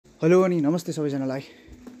Hello अनि नमस्ते सबैजनालाई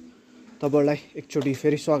तपाईहरुलाई एकचोटी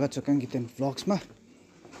फेरि स्वागत छ काङ्कितेन भ्लग्समा।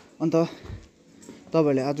 अन्त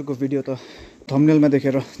तपाईहरुले आजको भिडियो त थम्बनेलमा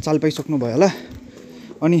देखेर चाल पाइसक्नु भयो होला।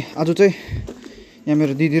 अनि आज चाहिँ यहाँ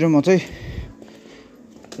मेरो दिदी र म चाहिँ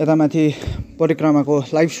यता माथि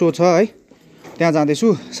परिक्रमाको लाइभ सो छ है, त्यहाँ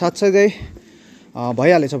जाँदैछु। साथसाथै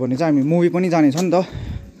भइहालेछ भने चाहिँ हामी मुभी पनि जाने छ नि त,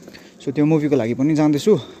 सो त्यो मुभीको लागि पनि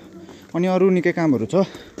जाँदैछु। अनि अरू निकै कामहरू छ,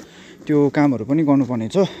 त्यो कामहरू पनि गर्नुपर्ने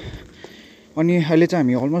छ। अनि अहिले चाहिँ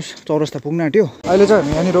हामी अलमोस्ट चौरस्ता पुग्न आँट्यो। अहिले चाहिँ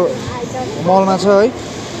हामी यहाँनिर मलमा छ है,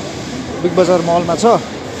 बिग बजार मलमा छ।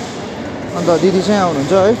 अन्त दिदी चाहिँ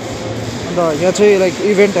आउनुहुन्छ है। अन्त यहाँ चाहिँ लाइक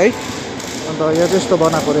इभेन्ट है, अन्त यहाँ चाहिँ यस्तो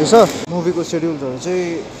बनाएको रहेछ। मुभीको सेड्युल्सहरू चाहिँ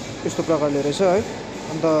यस्तो प्रकारले रहेछ है।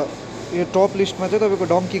 अन्त यो टप लिस्टमा चाहिँ तपाईँको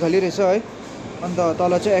डङ्की खाली रहेछ है। अन्त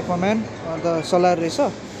तल चाहिँ एक्वाम्यान, अन्त सलार रहेछ।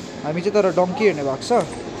 हामी चाहिँ तर डङ्की हेर्ने भएको छ।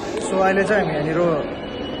 सो अहिले चाहिँ हामी यहाँनिर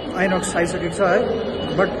आइनक्स आइसकेको छ है।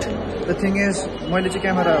 बट द थिङ इज मैले चाहिँ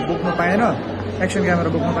क्यामेरा बोक्नु पाएन, एक्सन क्यामेरा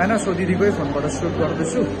बोक्नु पाएन। सो दिदीकै फोनबाट सुट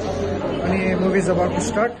गर्दैछु। अनि movie is about to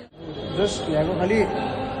start. Just यहाँको खालि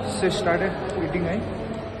से स्टार्टेड इटिङ है।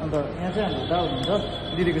 अन्त यहाँ चाहिँ हाम्रो दा हुनुहुन्छ,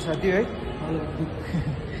 दिदीको साथी है।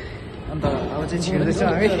 अन्त अब चाहिँ छिर्दैछ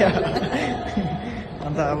हामी।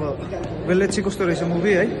 अन्त अब बेलले चाहिँ कस्तो रहेछ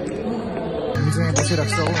मुभी है, हामी चाहिँ यहाँ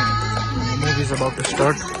बसिरहेको छ हो। Movie is about to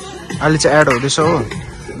start. अहिले चाहिँ एड हुँदैछ हो।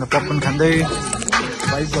 अन्त पपकर्न खाँदै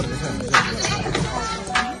भाइब गर्दैछ।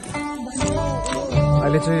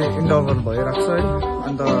 अहिले चाहिँ इन्टरभल भइरहेको छ है।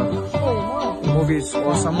 अन्त मुभी इज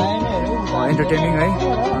असम, इन्टरटेनिङ है।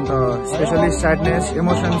 अन्त स्पेसली स्याडनेस,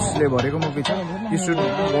 इमोसन्सले भरेको मुभी छ। You should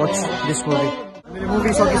watch this movie. हामीले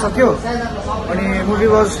मुभी सकिसक्यो। अनि मुभी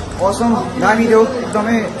वाज असम, दामी थियो,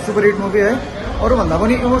 एकदमै सुपर हिट मुभी है। अरूभन्दा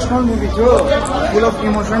पनि इमोसनल मुभी थियो, फुल अफ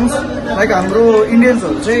इमोसन्स। लाइक हाम्रो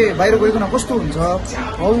इन्डियन्सहरू चाहिँ बाहिर गइकन कस्तो हुन्छ,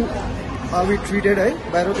 हाउ आर वी ट्रिटेड है,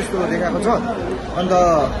 बाहिर त्यस्तो देखाएको छ। अन्त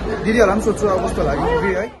दिदीहरूलाई पनि सोध्छु अब कस्तो लाग्यो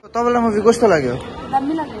मुभी है। तपाईँलाई मुभी कस्तो लाग्यो?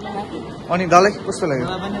 अनि दालाई कस्तो लाग्यो?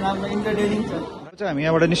 चाहिँ हामी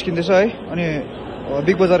यहाँबाट निस्किँदैछ है। अनि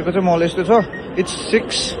बिग बजारको चाहिँ मल यस्तो छ। इट्स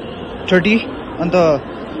 6:30। अन्त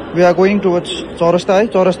वी आर गोइङ टुवर्ड्स चौरस्ता है।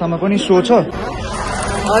 चौरस्तामा पनि सो छ।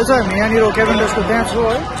 अहिले चाहिँ हामी यहाँनिर क्याभेन्डर्सको त्यहाँ छु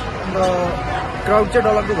है। अन्त क्राउड चाहिँ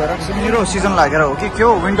डलग्दो भइरहेको छ। यहाँनिर सिजन लागेर हो कि के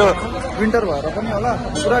हो, विन्टर भएर पनि होला,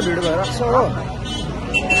 पुरा भिड भइरहेको छ हो।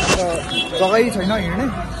 अन्त जग्गै छैन हिँड्ने।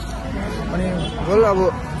 अनि बोल अब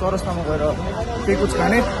चौरस्तामा गएर केही कुछ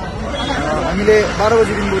खाने। हामीले 12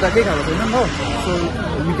 बजीदेखि उता केही खाएको छैन नि त। सो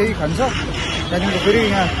हामी केही खान्छ, त्यहाँदेखिको फेरि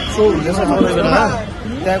यहाँ सो हुँदैछ चौरस्तामा,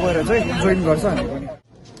 त्यहाँ गएर चाहिँ जोइन गर्छ हामी पनि।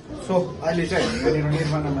 सो अहिले चाहिँ हामी यहाँनिर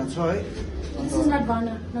निर्माणमा छ है।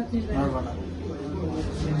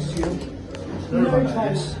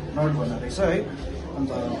 नर्बना रहेछ है।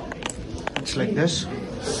 अन्त it's like this,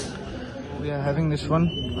 we are having this one.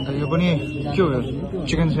 अन्त यो पनि के हो,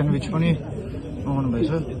 चिकन स्यान्डविच पनि मगाउनु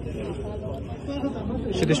भएछ।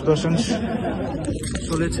 So this person's,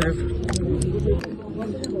 so let's have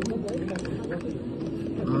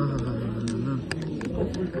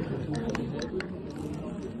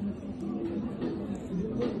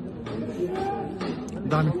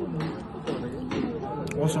दामी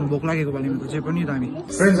असम। भोक लागेको बारेमा त चाहिँ पनि दामी।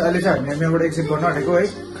 फ्रेन्ड्स अहिले चाहिँ हामी यहाँबाट एक्जिट गर्न आँटेको है,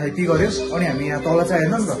 खाइपी गऱ्यो। अनि हामी यहाँ तल चाहिँ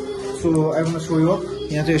हेर्न नि त। So I want to so you.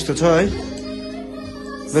 यहाँ चाहिँ यस्तो छ है,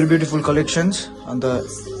 भेरी ब्युटिफुल कलेक्सन्स। अन्त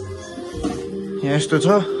यहाँ यस्तो छ,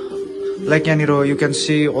 लाइक यहाँनिर you can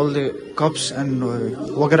C all the cups and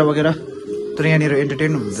वगेरा वगेरा। तर यहाँनिर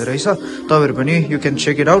इन्टरटेन हुँदो रहेछ, तपाईँहरू पनि you can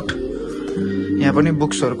check it out. यहाँ पनि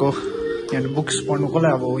बुक्सहरूको, यहाँ बुक्स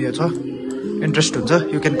पढ्नुकोलाई अब उयो छ, इन्ट्रेस्ट हुन्छ,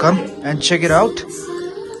 you can come and check it out.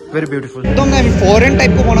 Very beautiful, एकदम दामी फरेन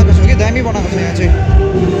टाइपको बनाएको छ कि, दामी बनाएको छ। यहाँ चाहिँ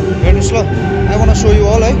हेर्नुहोस् ल, I want to so you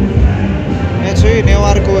all है। यहाँ चाहिँ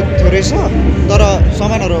नेवारको थियो रहेछ, तर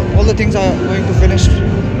सामानहरू all the things are going to finish.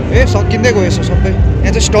 सकिँदै गएछ सबै।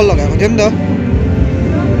 यहाँ चाहिँ स्टल लगाएको थियो नि त,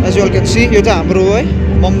 as you all can C. यो चाहिँ हाम्रो है,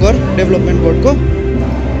 मगर डेभलपमेन्ट बोर्डको।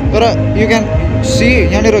 तर यु क्यान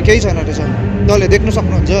सी यहाँनिर केही छैन रहेछ, तपाईँले देख्नु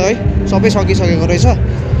सक्नुहुन्छ है। सबै सकिसकेको रहेछ,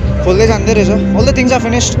 खोल्दै जाँदै रहेछ। All the things are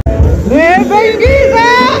finished.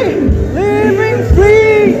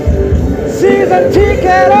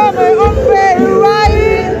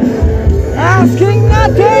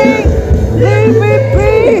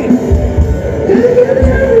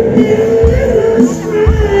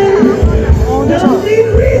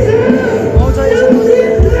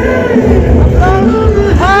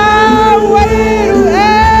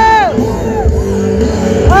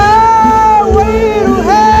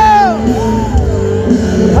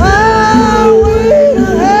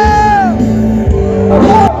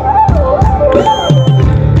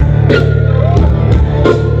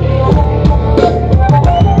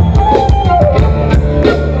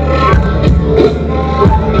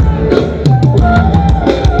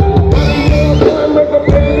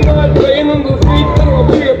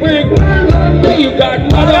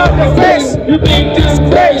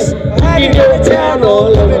 taking your town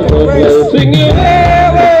all over the place, singing, hey,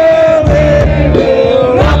 well, hey,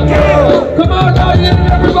 well, rock you. Come on, Darjeeling,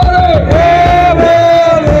 everybody. Hey,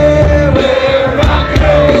 well, rock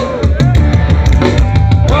you.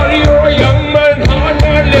 Well, you're a young man, hard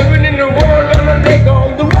man, living in the world, gonna take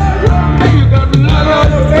on the world. You got a lot on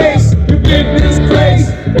your face, you get this place,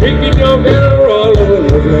 taking your banner all over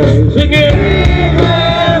the place, singing, hey,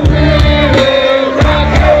 well, rock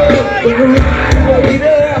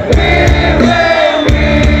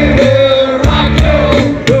you.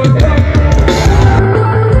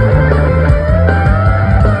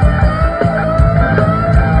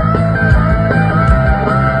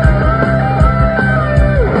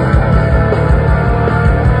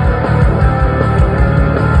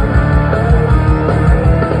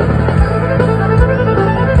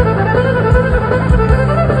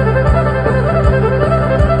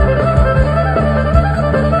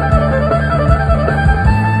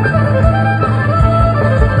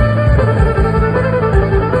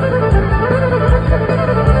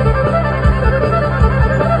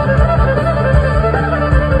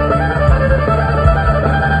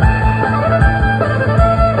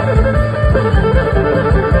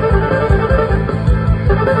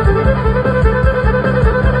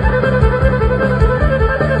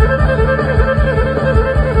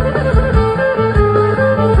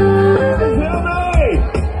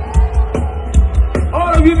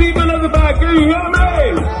 You people in the back, can you hear me?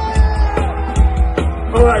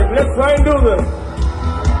 All right, let's try and do this.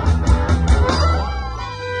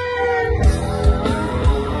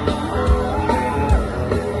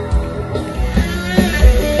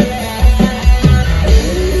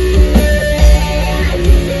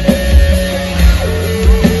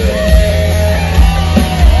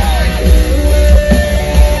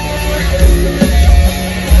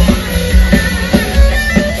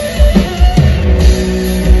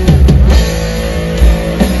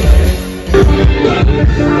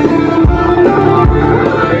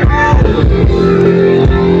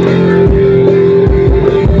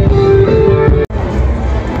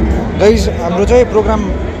 Guys हाम्रो चाहिँ programme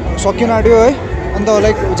सकिन आँट्यो है अन्त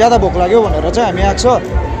like ज्यादा भोक लाग्यो भनेर चाहिँ हामी आएको छ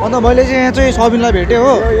अन्त मैले चाहिँ यहाँ चाहिँ सबिनलाई भेटेँ हो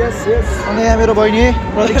अन्त यहाँ मेरो बहिनी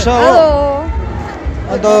प्रतीक्षा हो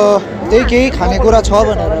अन्त त्यही केही खानेकुरा छ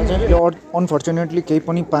भनेर चाहिँ अनफर्चुनेटली केही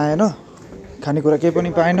पनि पाएन खानेकुरा केही पनि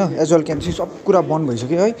पाएन एज वेल क्यान सी सब कुरा बन्द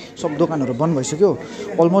भइसक्यो है सब दोकानहरू बन्द भइसक्यो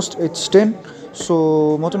अलमोस्ट इट्स 10 सो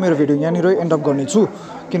म चाहिँ मेरो भिडियो यहाँनिर एन्ड अप गर्नेछु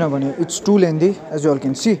किनभने it's to लेन्दी as well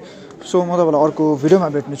can C so म तपाईँलाई अर्को भिडियोमा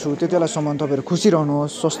भेट्नेछु त्यति बेलासम्म तपाईँहरू खुसी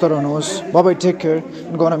रहनुहोस् स्वस्थ रहनुहोस् by bye take care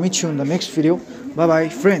gonna meet you in the next video by by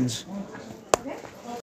friends